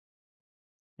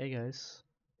Hey guys,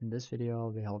 in this video I'll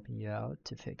be helping you out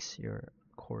to fix your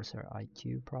Corsair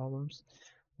Icue problems,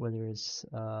 whether it's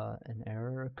an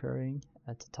error occurring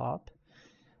at the top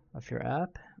of your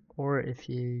app or if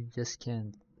you just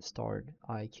can't start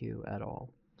Icue at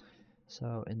all.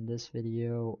 So in this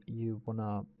video you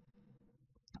wanna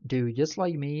do just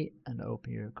like me and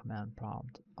open your command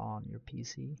prompt on your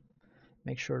PC.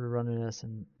 Make sure to run it as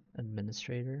an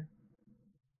administrator.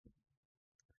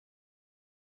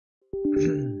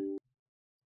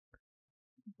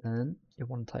 Then you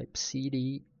want to type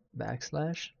cd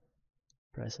 /,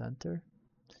 press enter.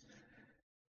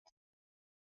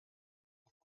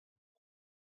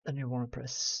 Then you want to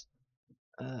press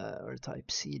or type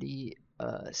cd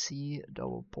c //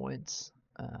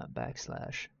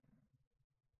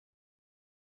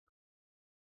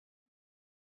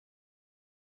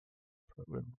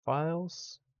 program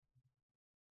files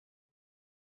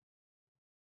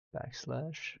 /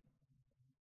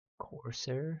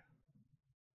 Corsair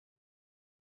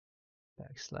 /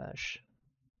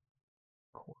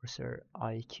 Corsair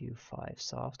Icue5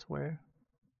 software.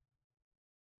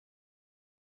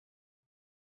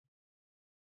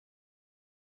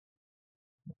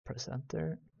 Press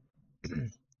enter.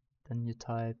 Then you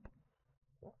type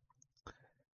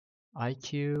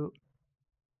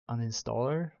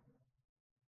Icue-uninstaller,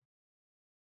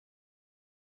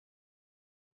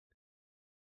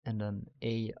 and then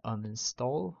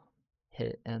a-uninstall.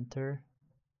 Hit enter,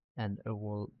 and it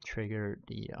will trigger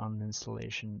the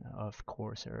uninstallation of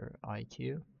Corsair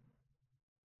Icue.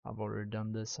 I've already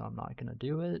done this, so I'm not gonna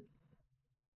do it.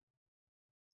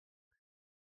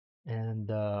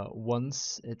 And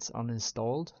once it's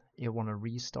uninstalled, you want to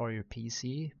restart your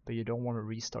PC, but you don't want to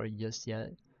restart it just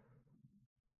yet.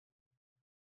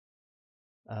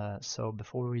 So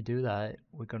before we do that,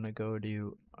 we're gonna go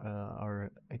to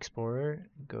our Explorer,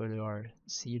 go to our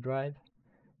C drive,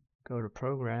 go to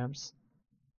Programs.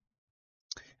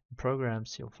 In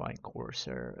Programs, you'll find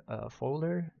Corsair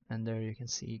folder, and there you can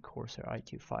see Corsair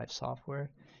Icue5 software.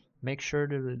 Make sure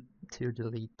to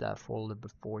delete that folder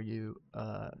before you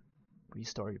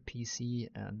restart your PC,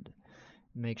 and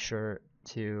make sure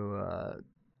to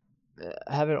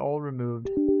have it all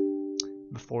removed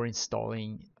before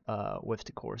installing with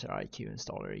the Corsair Icue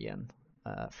installer again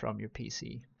from your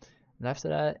PC. And after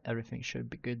that, everything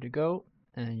should be good to go,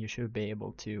 and you should be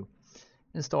able to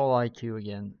install Icue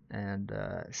again and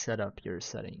set up your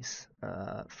settings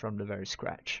from the very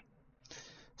scratch.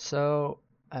 So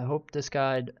I hope this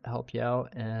guide helped you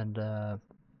out, and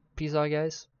peace out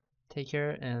guys. Take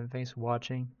care and thanks for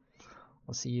watching.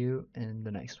 I'll see you in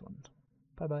the next one.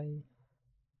 Bye bye.